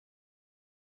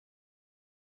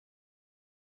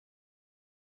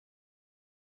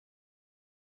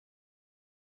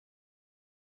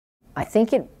I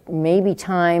think it may be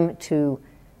time to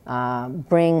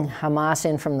bring Hamas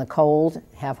in from the cold,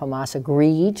 have Hamas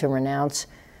agree to renounce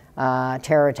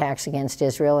terror attacks against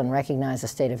Israel and recognize the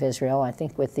state of Israel. I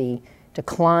think with the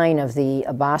decline of the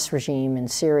Abbas regime in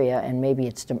Syria and maybe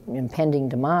its impending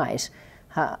demise,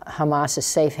 Hamas's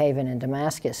safe haven in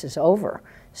Damascus is over.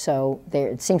 So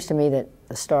it seems to me that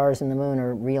the stars and the moon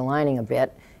are realigning a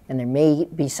bit, and there may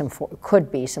be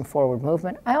could be some forward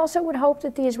movement. I also would hope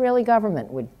that the Israeli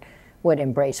government would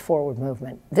embrace forward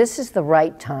movement. This is the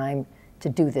right time to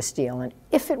do this deal, and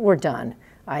if it were done,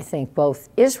 I think both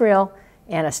Israel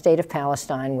and a state of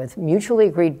Palestine with mutually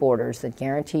agreed borders that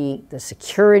guarantee the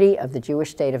security of the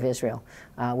Jewish state of Israel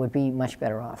would be much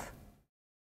better off.